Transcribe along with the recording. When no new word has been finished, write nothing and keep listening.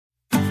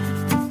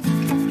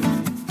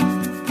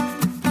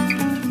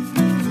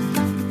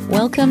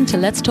Welcome to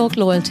Let's Talk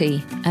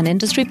Loyalty, an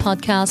industry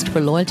podcast for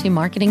loyalty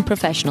marketing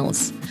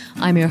professionals.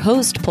 I'm your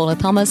host, Paula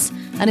Thomas,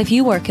 and if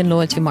you work in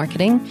loyalty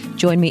marketing,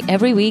 join me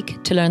every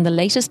week to learn the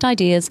latest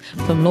ideas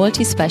from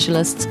loyalty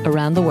specialists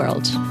around the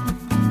world.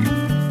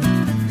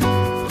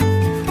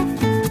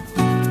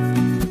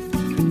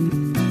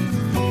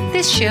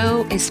 This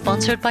show is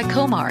sponsored by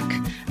Comark,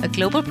 a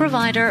global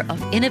provider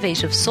of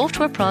innovative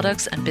software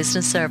products and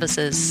business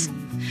services.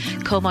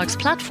 Comark's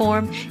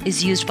platform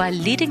is used by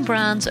leading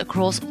brands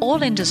across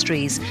all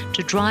industries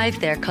to drive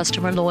their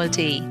customer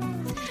loyalty.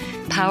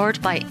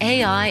 Powered by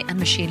AI and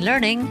machine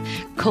learning,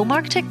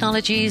 Comark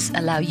technologies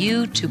allow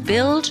you to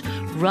build,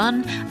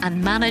 run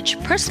and manage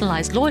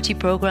personalized loyalty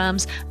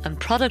programs and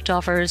product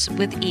offers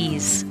with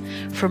ease.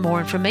 For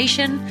more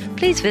information,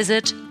 please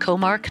visit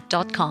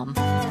comark.com.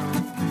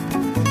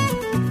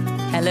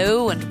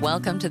 Hello and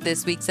welcome to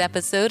this week's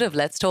episode of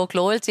Let's Talk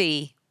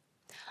Loyalty.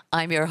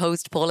 I'm your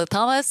host, Paula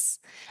Thomas,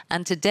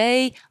 and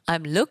today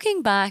I'm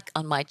looking back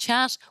on my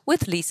chat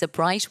with Lisa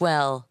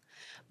Brightwell,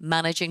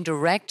 Managing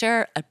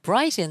Director at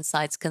Bright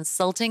Insights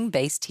Consulting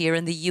based here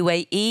in the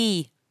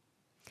UAE.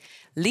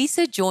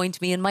 Lisa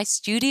joined me in my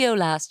studio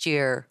last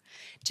year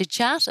to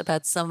chat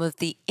about some of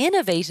the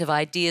innovative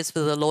ideas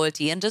for the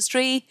loyalty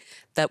industry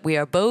that we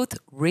are both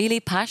really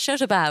passionate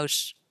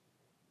about.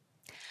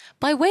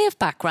 By way of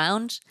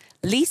background,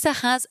 Lisa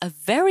has a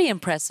very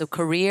impressive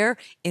career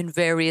in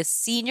various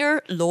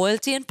senior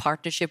loyalty and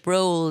partnership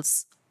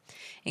roles,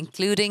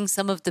 including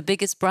some of the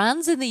biggest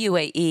brands in the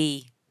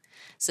UAE,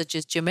 such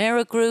as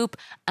Jumeirah Group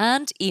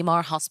and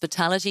Emaar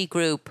Hospitality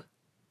Group.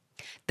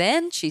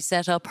 Then she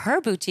set up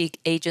her boutique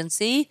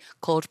agency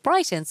called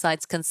Bright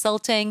Insights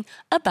Consulting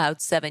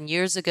about 7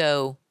 years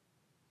ago.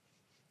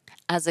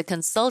 As a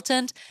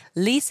consultant,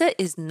 Lisa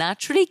is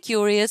naturally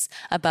curious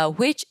about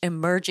which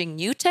emerging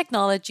new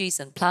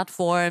technologies and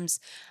platforms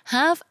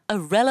have a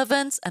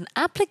relevance and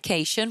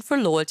application for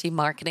loyalty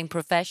marketing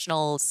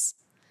professionals.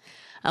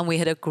 And we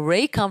had a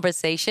great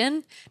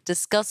conversation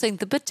discussing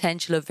the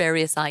potential of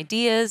various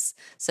ideas,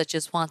 such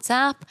as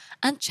WhatsApp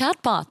and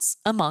chatbots,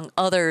 among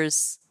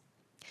others.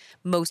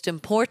 Most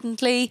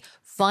importantly,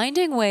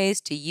 finding ways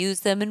to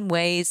use them in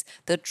ways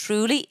that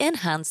truly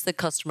enhance the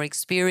customer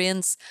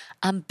experience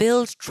and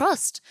build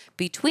trust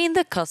between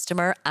the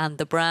customer and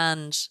the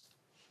brand.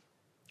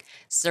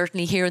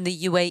 Certainly here in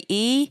the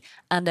UAE,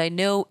 and I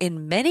know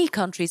in many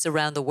countries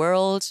around the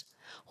world,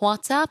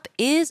 WhatsApp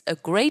is a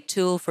great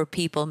tool for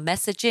people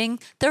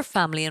messaging their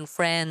family and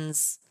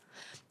friends.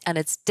 And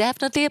it's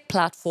definitely a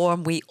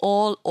platform we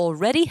all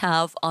already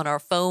have on our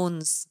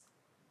phones.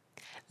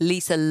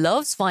 Lisa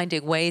loves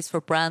finding ways for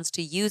brands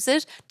to use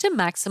it to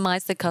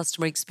maximize the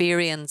customer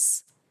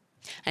experience.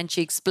 And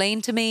she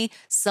explained to me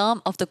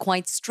some of the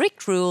quite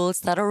strict rules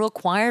that are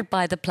required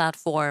by the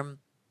platform,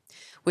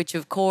 which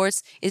of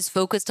course is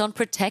focused on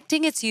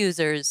protecting its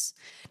users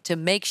to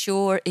make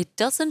sure it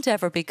doesn't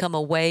ever become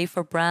a way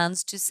for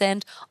brands to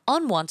send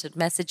unwanted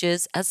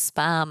messages as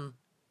spam.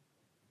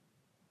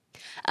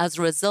 As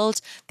a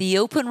result, the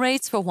open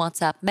rates for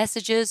WhatsApp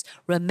messages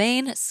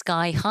remain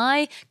sky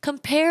high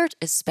compared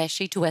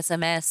especially to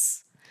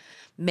SMS,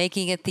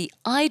 making it the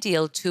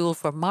ideal tool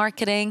for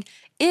marketing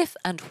if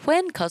and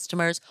when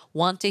customers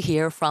want to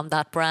hear from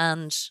that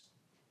brand.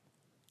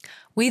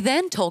 We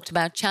then talked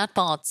about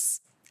chatbots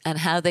and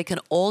how they can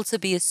also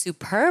be a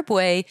superb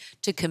way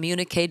to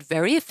communicate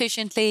very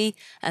efficiently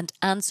and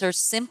answer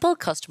simple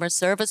customer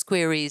service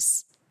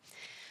queries.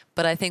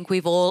 But I think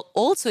we've all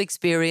also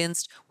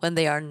experienced when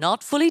they are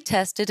not fully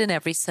tested in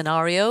every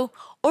scenario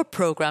or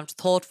programmed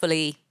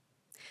thoughtfully.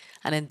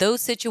 And in those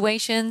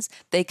situations,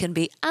 they can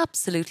be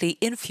absolutely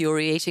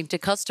infuriating to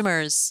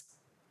customers.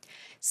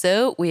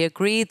 So we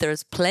agreed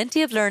there's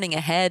plenty of learning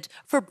ahead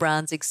for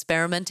brands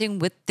experimenting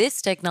with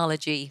this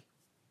technology.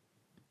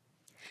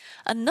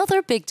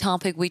 Another big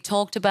topic we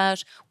talked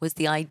about was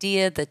the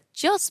idea that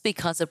just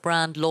because a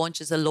brand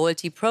launches a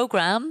loyalty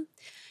program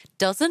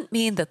doesn't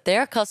mean that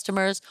their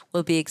customers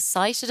will be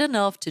excited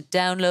enough to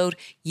download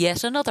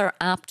yet another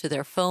app to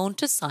their phone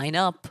to sign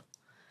up.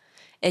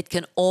 It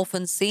can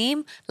often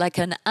seem like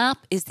an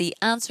app is the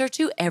answer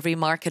to every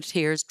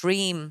marketeer's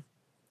dream.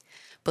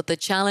 But the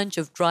challenge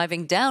of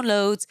driving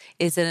downloads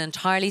is an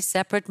entirely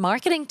separate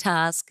marketing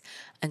task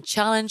and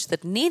challenge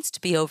that needs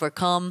to be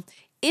overcome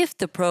if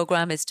the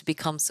program is to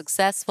become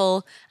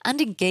successful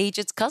and engage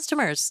its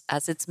customers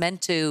as it's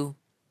meant to.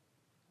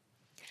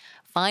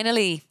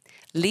 Finally,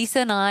 Lisa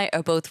and I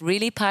are both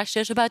really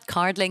passionate about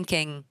card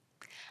linking,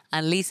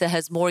 and Lisa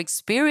has more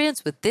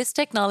experience with this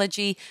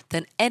technology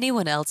than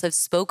anyone else I've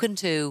spoken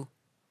to.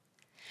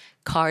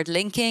 Card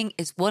linking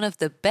is one of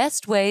the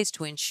best ways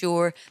to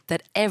ensure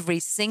that every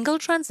single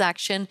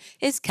transaction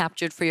is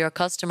captured for your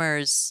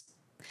customers,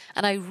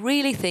 and I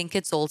really think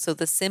it's also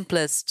the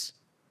simplest.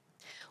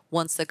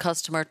 Once the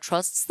customer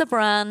trusts the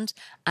brand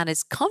and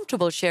is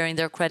comfortable sharing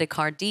their credit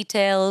card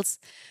details,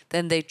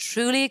 then they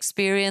truly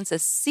experience a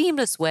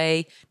seamless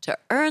way to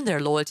earn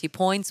their loyalty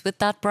points with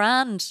that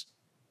brand.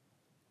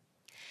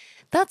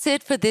 That's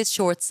it for this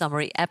short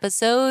summary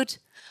episode.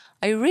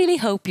 I really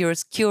hope you're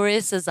as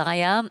curious as I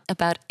am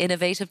about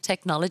innovative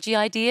technology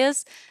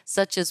ideas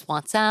such as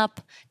WhatsApp,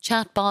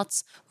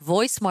 chatbots,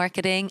 voice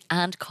marketing,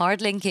 and card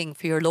linking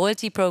for your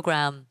loyalty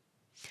program.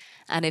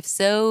 And if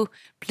so,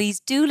 please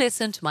do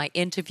listen to my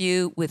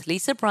interview with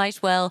Lisa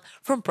Brightwell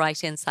from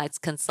Bright Insights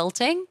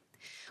Consulting,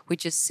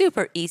 which is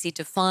super easy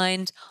to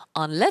find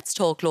on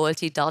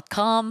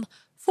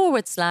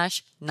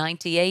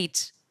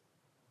letstalkloyalty.com/98.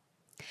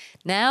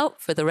 Now,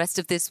 for the rest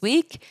of this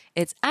week,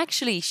 it's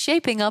actually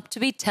shaping up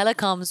to be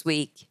Telecoms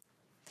Week.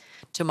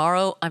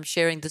 Tomorrow, I'm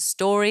sharing the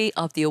story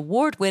of the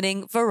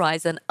award-winning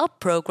Verizon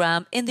Up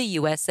program in the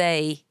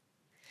USA.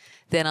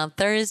 Then on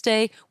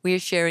Thursday, we are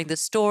sharing the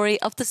story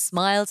of the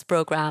Smiles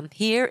program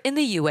here in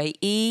the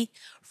UAE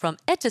from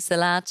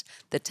Etisalat,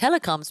 the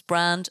telecoms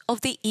brand of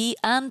the E&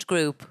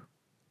 Group.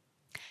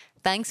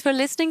 Thanks for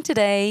listening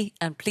today,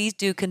 and please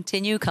do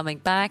continue coming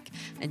back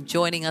and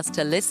joining us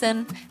to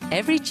listen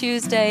every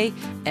Tuesday,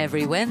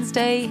 every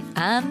Wednesday,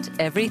 and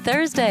every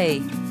Thursday.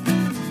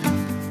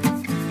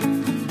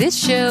 This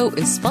show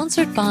is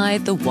sponsored by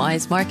The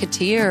Wise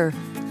Marketeer,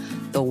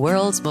 the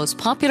world's most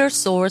popular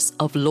source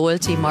of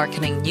loyalty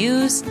marketing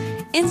news,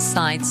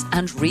 insights,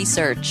 and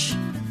research.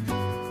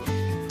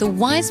 The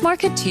Wise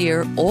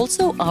Marketeer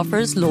also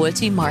offers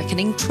loyalty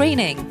marketing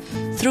training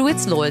through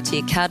its Loyalty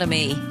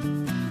Academy,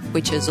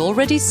 which has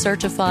already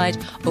certified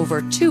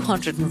over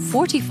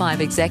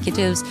 245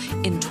 executives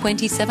in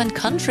 27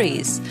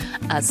 countries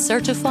as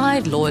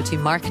certified loyalty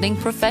marketing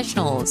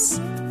professionals.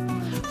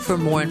 For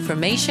more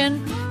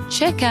information,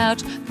 check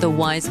out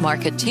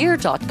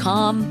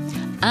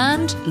thewisemarketeer.com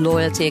and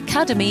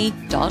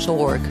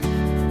loyaltyacademy.org.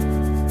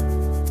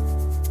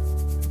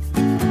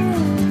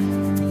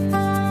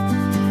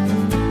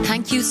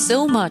 Thank you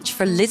so much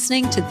for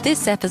listening to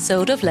this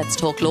episode of Let's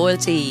Talk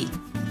Loyalty.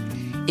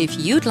 If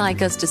you'd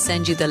like us to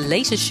send you the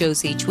latest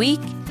shows each week,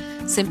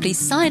 simply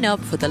sign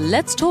up for the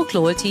Let's Talk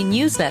Loyalty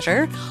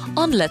newsletter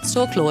on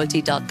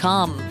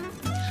letstalkloyalty.com,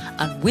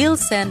 and we'll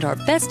send our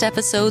best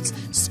episodes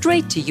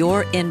straight to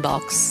your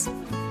inbox.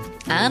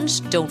 And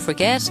don't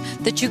forget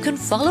that you can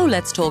follow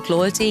Let's Talk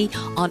Loyalty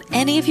on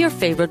any of your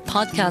favourite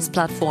podcast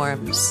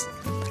platforms.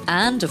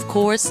 And of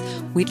course,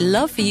 we'd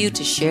love for you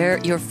to share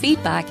your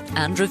feedback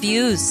and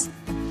reviews.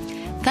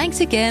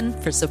 Thanks again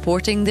for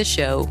supporting the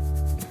show.